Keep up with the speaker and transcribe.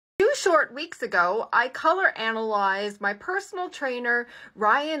2 short weeks ago, I color analyzed my personal trainer,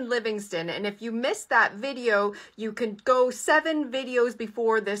 Ryan Livingston. And if you missed that video, you can go 7 videos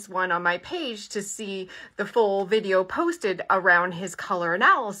before this one on my page to see the full video posted around his color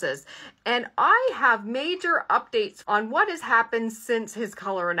analysis. And I have major updates on what has happened since his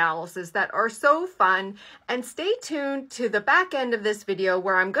color analysis that are so fun. And stay tuned to the back end of this video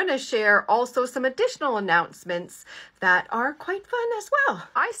where I'm going to share also some additional announcements that are quite fun as well.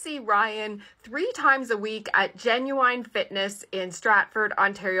 I see Ryan 3 times a week at Genuine Fitness in Stratford,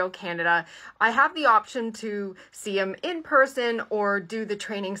 Ontario, Canada. I have the option to see him in person or do the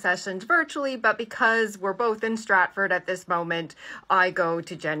training sessions virtually, but because we're both in Stratford at this moment, I go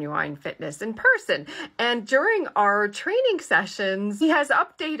to Genuine Fitness in person. And during our training sessions, he has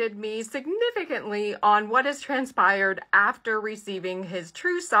updated me significantly on what has transpired after receiving his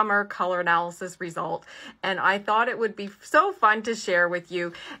true summer color analysis result. And I thought it would be so fun to share with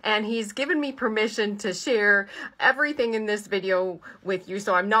you. And he's given me permission to share everything in this video with you,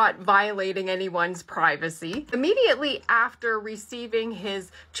 so I'm not violating anyone's privacy. Immediately after receiving his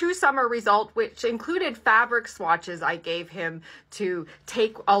true summer result, which included fabric swatches I gave him to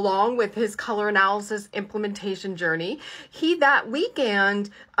take along with his color analysis implementation journey, he that weekend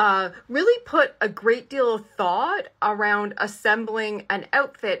really put a great deal of thought around assembling an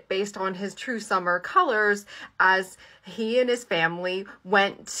outfit based on his true summer colors as he and his family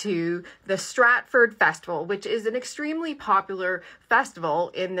went to the Stratford Festival, which is an extremely popular festival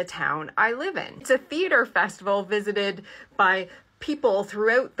in the town I live in. It's a theater festival visited by people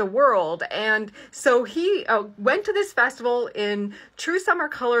throughout the world. And so he went to this festival in true summer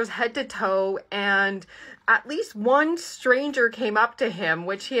colors head to toe, and at least one stranger came up to him,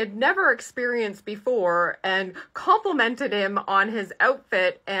 which he had never experienced before, and complimented him on his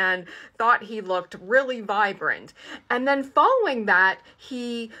outfit and thought he looked really vibrant. And then following that,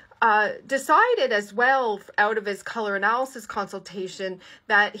 he decided as well, out of his color analysis consultation,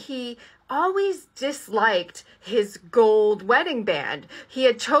 that he always disliked his gold wedding band. He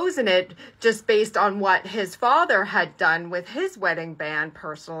had chosen it just based on what his father had done with his wedding band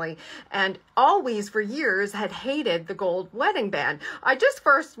personally, and always for years had hated the gold wedding band. I just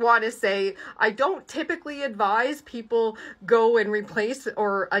first want to say I don't typically advise people go and replace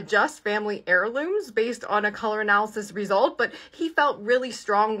or adjust family heirlooms based on a color analysis result, but he felt really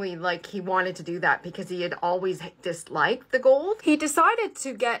strongly like he wanted to do that because he had always disliked the gold. He decided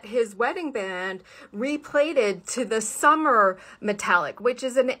to get his wedding band replated to the summer metallic, which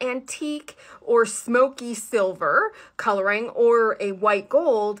is an antique or smoky silver coloring or a white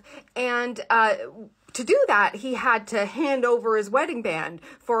gold. And to do that, he had to hand over his wedding band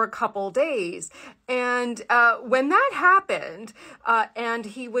for a couple days. And when that happened, and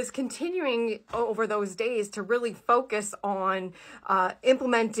he was continuing over those days to really focus on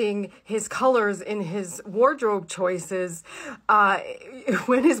implementing his colors in his wardrobe choices,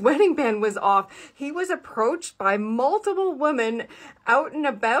 when his wedding band was off, he was approached by multiple women out and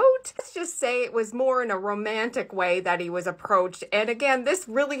about. Let's just say it was more in a romantic way that he was approached. And again, this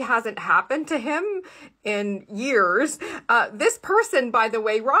really hasn't happened to him in years. This person, by the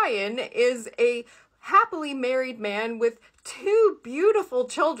way, Ryan, is a happily married man with 2 beautiful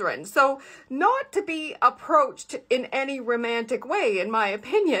children. So not to be approached in any romantic way, in my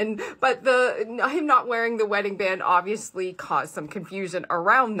opinion, but him not wearing the wedding band obviously caused some confusion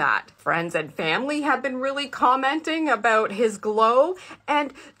around that. Friends and family have been really commenting about his glow.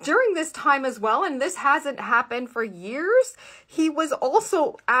 And during this time as well, and this hasn't happened for years, he was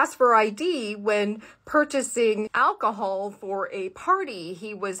also asked for ID when purchasing alcohol for a party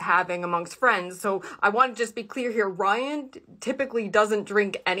he was having amongst friends. So I want to just be clear here, Ryan typically doesn't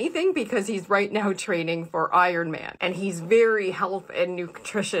drink anything because he's right now training for Ironman, and he's very health and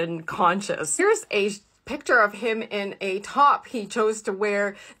nutrition conscious. Here's a picture of him in a top he chose to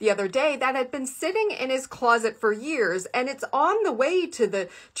wear the other day that had been sitting in his closet for years, and it's on the way to the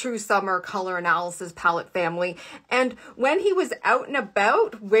True Summer Color Analysis palette family. And when he was out and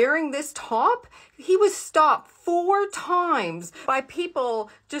about wearing this top, he was stopped 4 times by people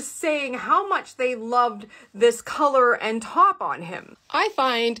just saying how much they loved this color and top on him. I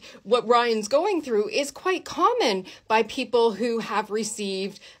find what Ryan's going through is quite common by people who have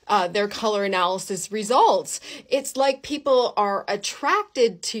received their color analysis results. It's like people are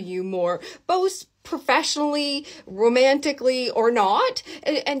attracted to you more, both professionally, romantically, or not.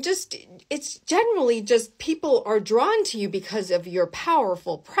 And just, it's generally just people are drawn to you because of your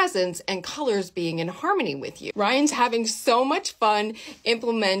powerful presence and colors being in harmony with you. Ryan's having so much fun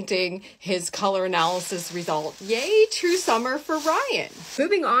implementing his color analysis result. Yay, true summer for Ryan.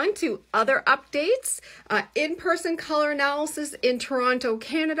 Moving on to other updates, in-person color analysis in Toronto,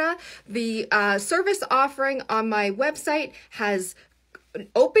 Canada. The service offering on my website has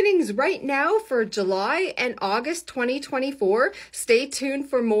openings right now for July and August 2024. Stay tuned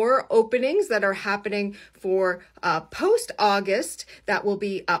for more openings that are happening for post-August that will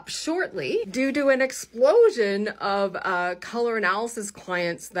be up shortly. Due to an explosion of color analysis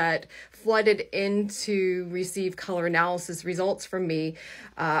clients that flooded in to receive color analysis results from me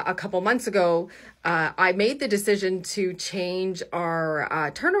a couple months ago, I made the decision to change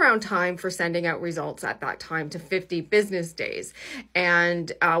our turnaround time for sending out results at that time to 50 business days.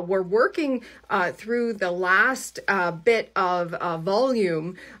 And we're working through the last bit of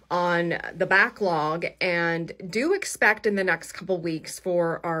volume on the backlog, and do expect in the next couple weeks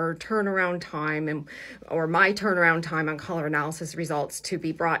for our turnaround time or my turnaround time on color analysis results to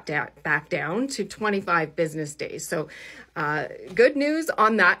be brought back down to 25 business days. So good news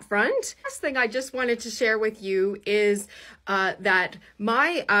on that front. Last thing I just wanted to share with you is that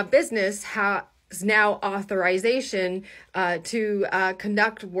my business has now authorization to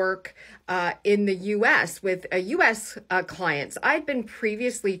conduct work in the U.S. with U.S. clients. I'd been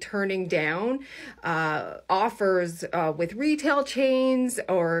previously turning down offers with retail chains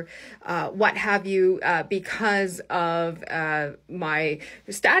or what have you because of my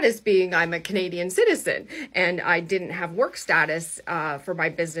status being I'm a Canadian citizen and I didn't have work status for my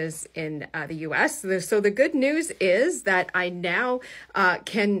business in the U.S. So the good news is that I now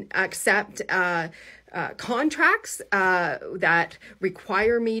can accept contracts that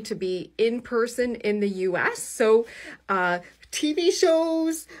require me to be in person in the US. So TV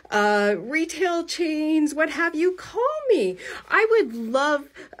shows, retail chains, what have you, call me. I would love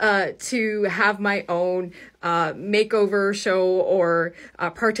to have my own makeover show or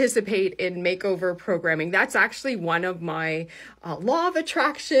participate in makeover programming. That's actually one of my law of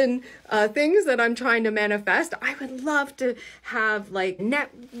attraction things that I'm trying to manifest. I would love to have like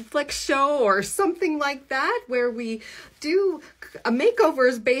Netflix show or something like that where we do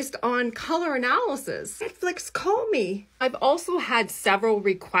makeovers based on color analysis. Netflix, call me. I've also had several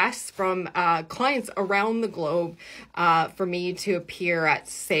requests from clients around the globe for me to appear at,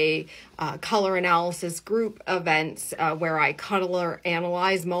 say, color analysis group events where I color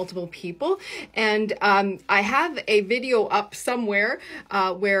analyze multiple people. And I have a video up somewhere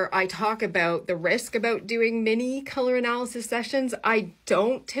where I talk about the risk about doing mini color analysis sessions. I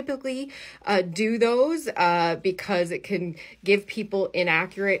don't typically do those because it can give people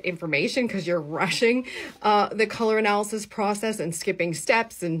inaccurate information because you're rushing the color analysis process and skipping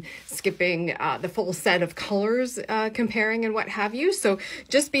steps and skipping the full set of colors comparing and what have you. So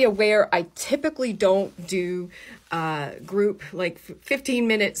just be aware, I typically don't do group like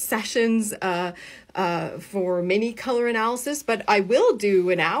 15-minute sessions for mini color analysis, but I will do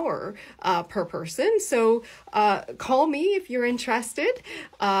an hour per person. So call me if you're interested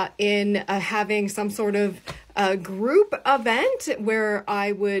in having some sort of group event where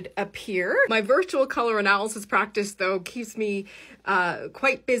I would appear. My virtual color analysis practice, though, keeps me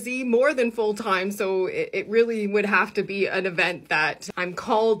quite busy, more than full-time, so it really would have to be an event that I'm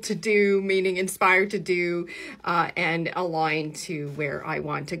called to do, meaning inspired to do, and aligned to where I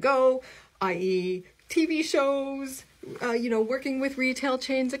want to go, i.e. TV shows, working with retail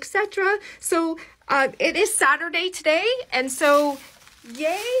chains, etc. So it is Saturday today, and so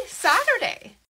yay, Saturday.